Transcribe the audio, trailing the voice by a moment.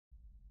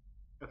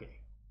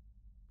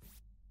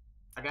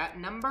I got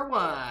number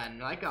 1,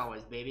 like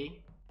always,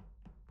 baby.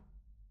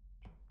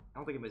 I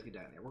don't think anybody's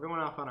gonna die in there. We're going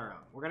off on our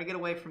own. We're gonna get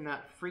away from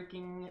that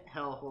freaking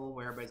hellhole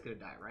where everybody's gonna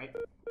die, right?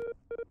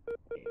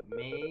 Okay,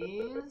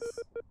 maze.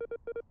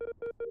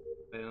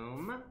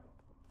 Boom.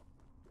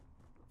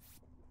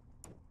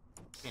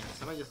 Man,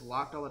 somebody just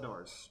locked all the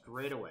doors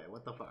straight away.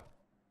 What the fuck?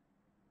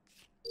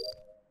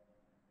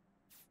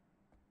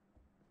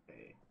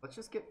 Okay, let's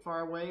just get far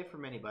away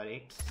from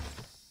anybody.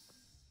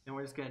 And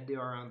we're just gonna do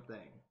our own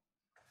thing.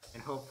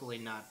 And hopefully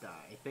not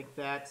die. I think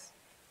that's...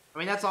 I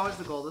mean, that's always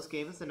the goal of this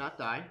game, is to not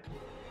die.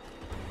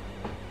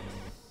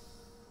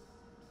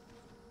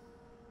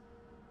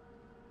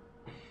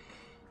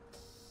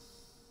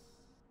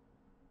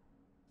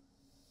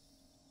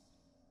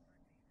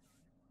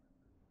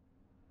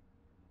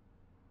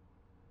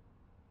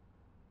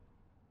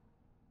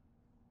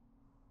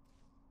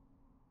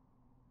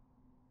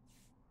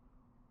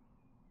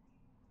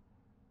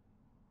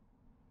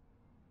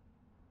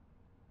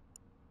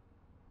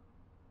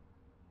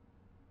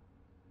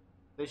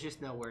 There's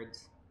just no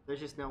words. There's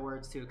just no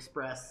words to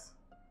express.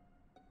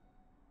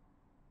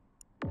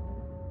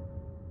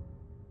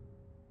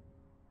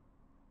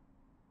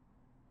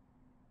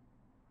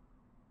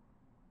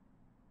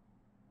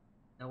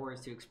 No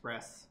words to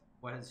express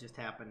what has just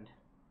happened.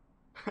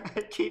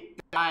 I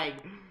keep dying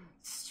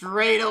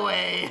straight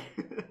away.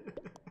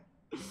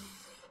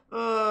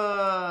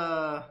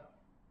 Are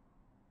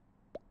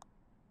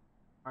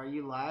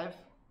you live?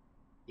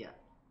 Yeah.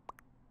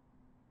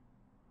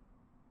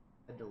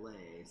 A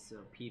delay, so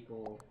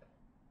people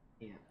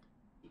can't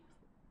keep.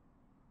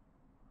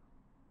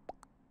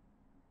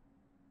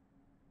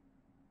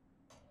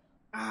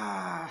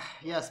 Ah,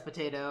 yes,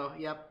 potato.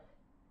 Yep.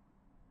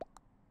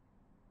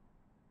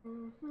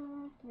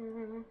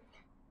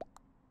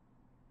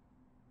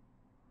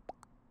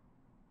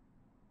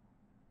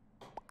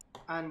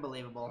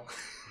 Unbelievable.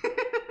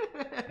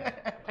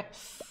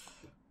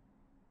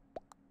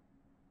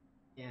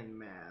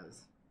 And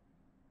Maz.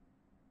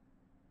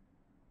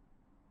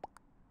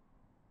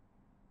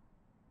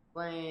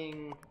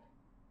 Playing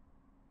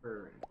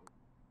for...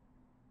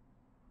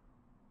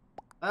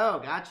 Oh,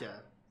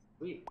 gotcha.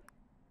 Sweet.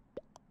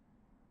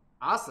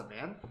 Awesome,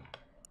 man.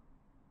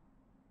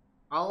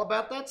 All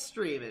about that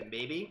streaming,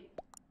 baby.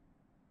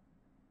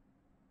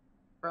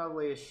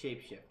 Probably a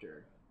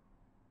shapeshifter.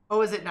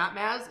 Oh, is it not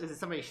Maz? Is it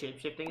somebody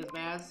shapeshifting as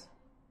Maz?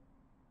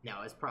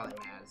 No, it's probably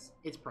Maz.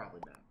 It's probably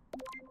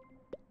Maz.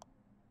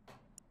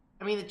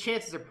 I mean, the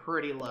chances are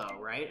pretty low,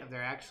 right? Of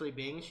there actually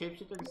being a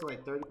shapeshifter? It's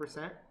like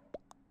 30%.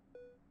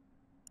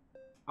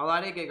 Although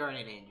I did get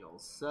Guardian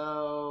Angels,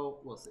 so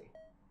we'll see.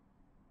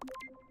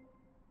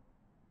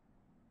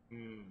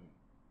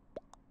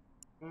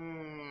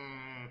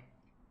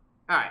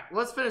 Alright,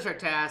 let's finish our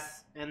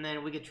tasks, and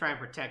then we could try and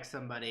protect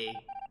somebody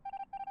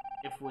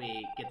if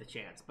we get the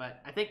chance.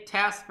 But I think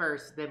task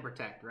first, then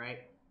protect,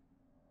 right?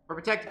 We're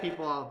protecting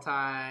people all the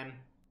time.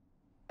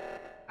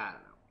 I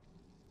don't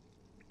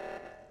know.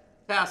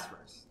 Task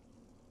first.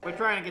 We're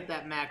trying to get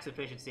that max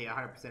efficiency,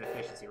 100%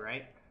 efficiency,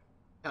 right?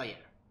 Hell yeah.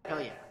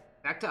 Hell yeah.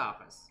 Back to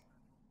office.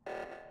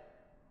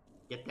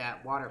 Get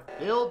that water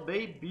filled,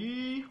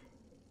 baby.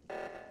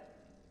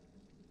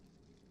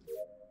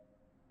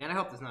 And I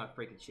hope there's not a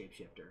freaking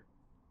shapeshifter.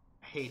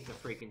 I hate the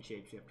freaking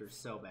shapeshifters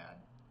so bad.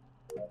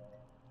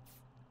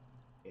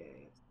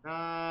 Okay, it's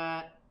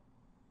not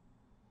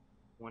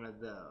one of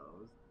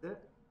those. Is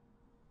it?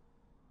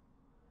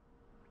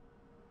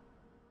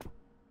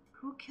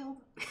 Who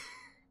killed?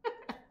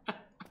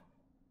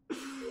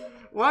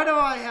 Why do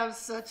I have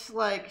such,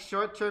 like,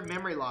 short-term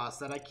memory loss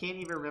that I can't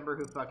even remember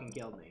who fucking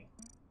killed me?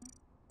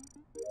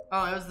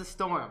 Oh, it was the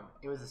storm.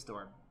 It was the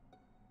storm.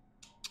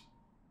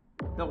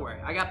 Don't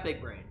worry, I got big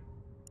brain.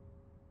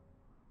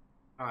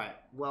 Alright,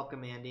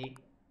 welcome, Andy.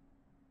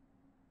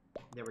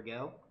 There we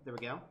go. There we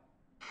go.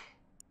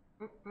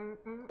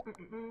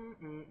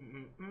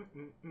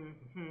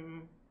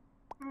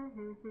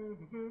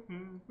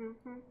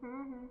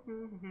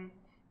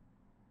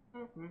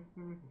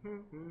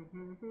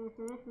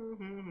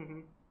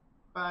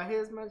 By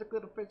his magic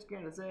little French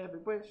grant his every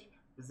wish,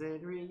 cause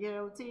in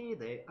reality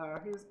they are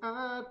his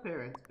odd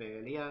parents,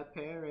 barely odd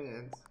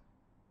parents.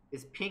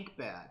 Is pink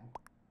bad?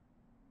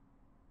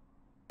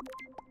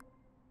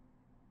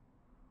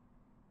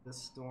 The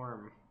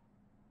storm.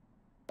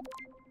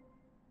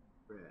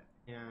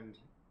 And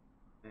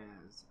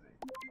as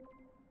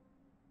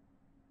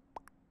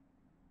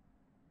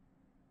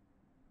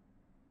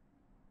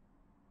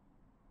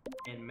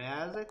and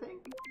Maz, I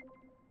think?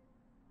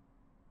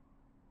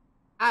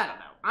 I don't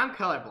know. I'm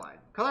colorblind.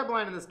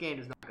 Colorblind in this game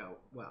does not go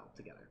well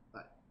together,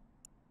 but...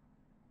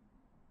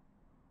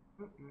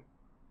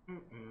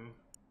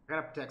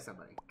 Gotta protect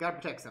somebody. Gotta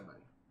protect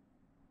somebody.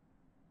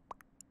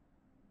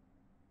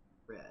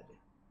 Red.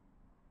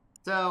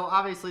 So,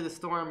 obviously the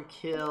storm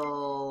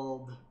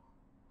killed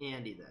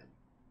Andy then.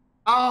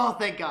 Oh,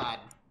 thank God!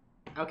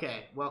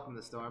 Okay, welcome to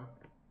the storm.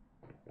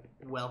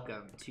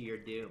 Welcome to your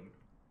doom.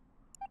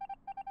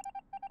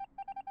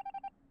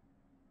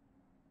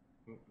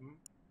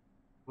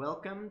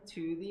 Welcome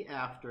to the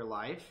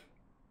afterlife.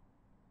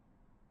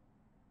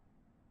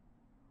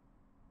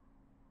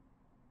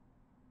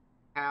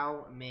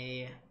 How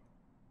may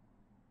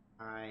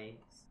I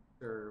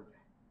serve?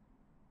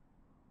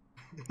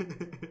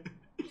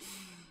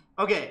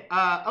 Okay,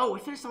 oh, we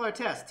finished all our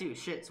tests, too.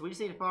 Shit, so we just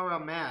need to follow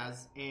around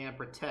Maz and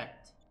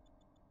protect.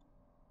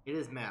 It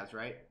is Maz,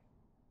 right?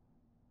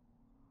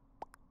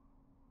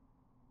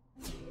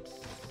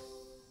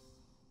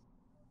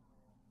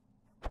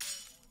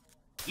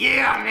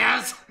 Yeah,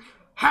 Maz!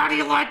 How do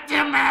you like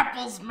them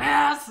apples,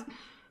 Maz?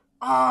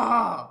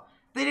 Oh,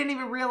 they didn't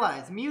even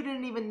realize. Mew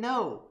didn't even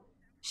know.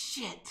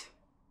 Shit.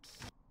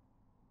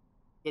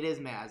 It is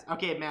Maz.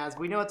 Okay, Maz,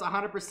 we know it's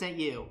 100%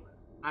 you.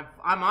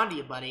 I'm onto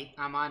you, buddy.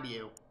 I'm onto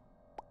you.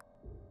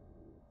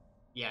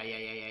 Yeah.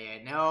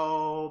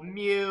 No,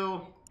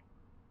 Mew.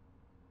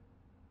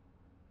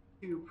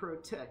 To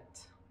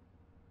protect.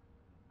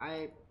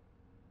 I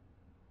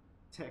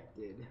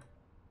protected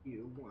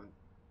you once.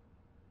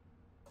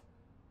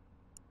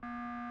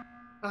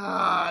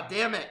 Ah,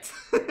 damn it.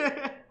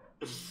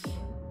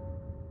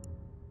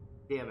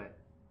 Damn it.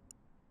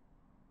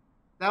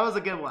 That was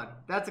a good one.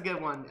 That's a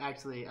good one,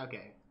 actually.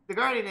 Okay. The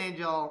Guardian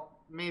Angel,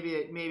 maybe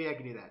I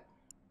can do that.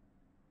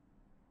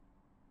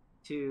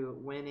 To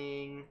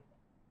winning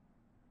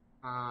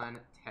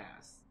on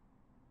tasks.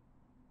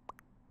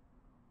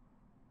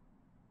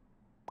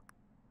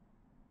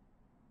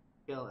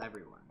 Kill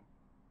everyone.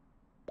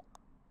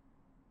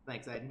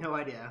 Thanks, I had no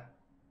idea.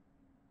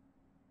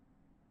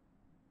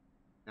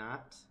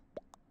 Not.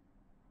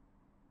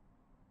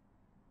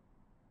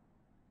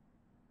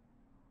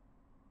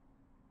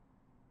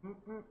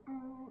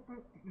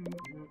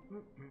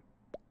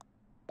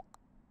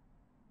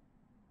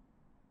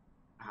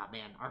 Ah,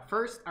 man, our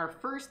first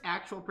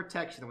actual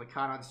protection that we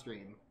caught on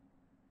stream.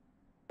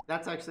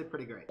 That's actually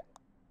pretty great.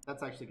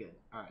 That's actually good.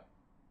 All right,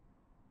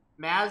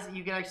 Maz,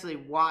 you can actually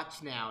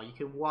watch now. You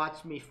can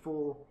watch me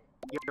fool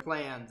your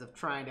plans of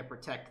trying to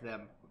protect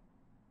them.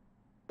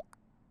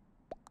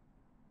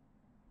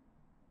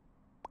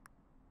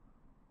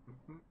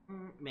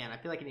 Man, I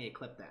feel like I need to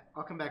clip that.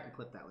 I'll come back and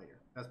clip that later.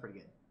 That was pretty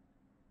good.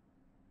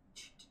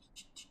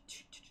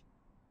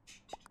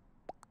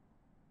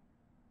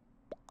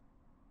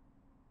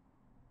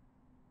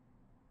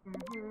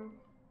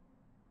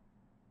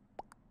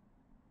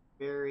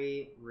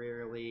 Very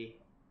rarely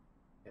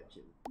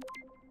catches.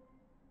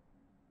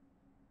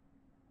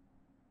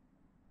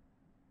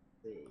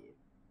 Save.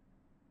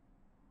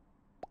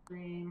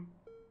 Stream.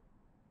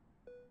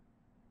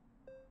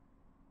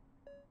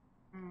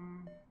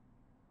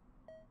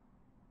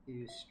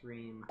 To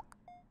stream.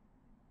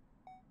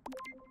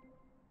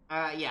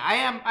 Yeah, I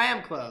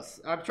am close.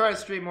 I'm trying to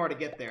stream more to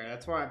get there.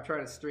 That's why I'm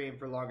trying to stream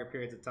for longer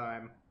periods of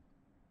time.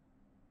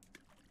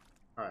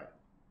 Alright.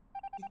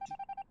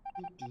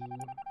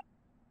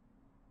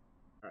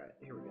 Alright,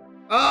 here we go.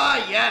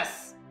 Oh, yes!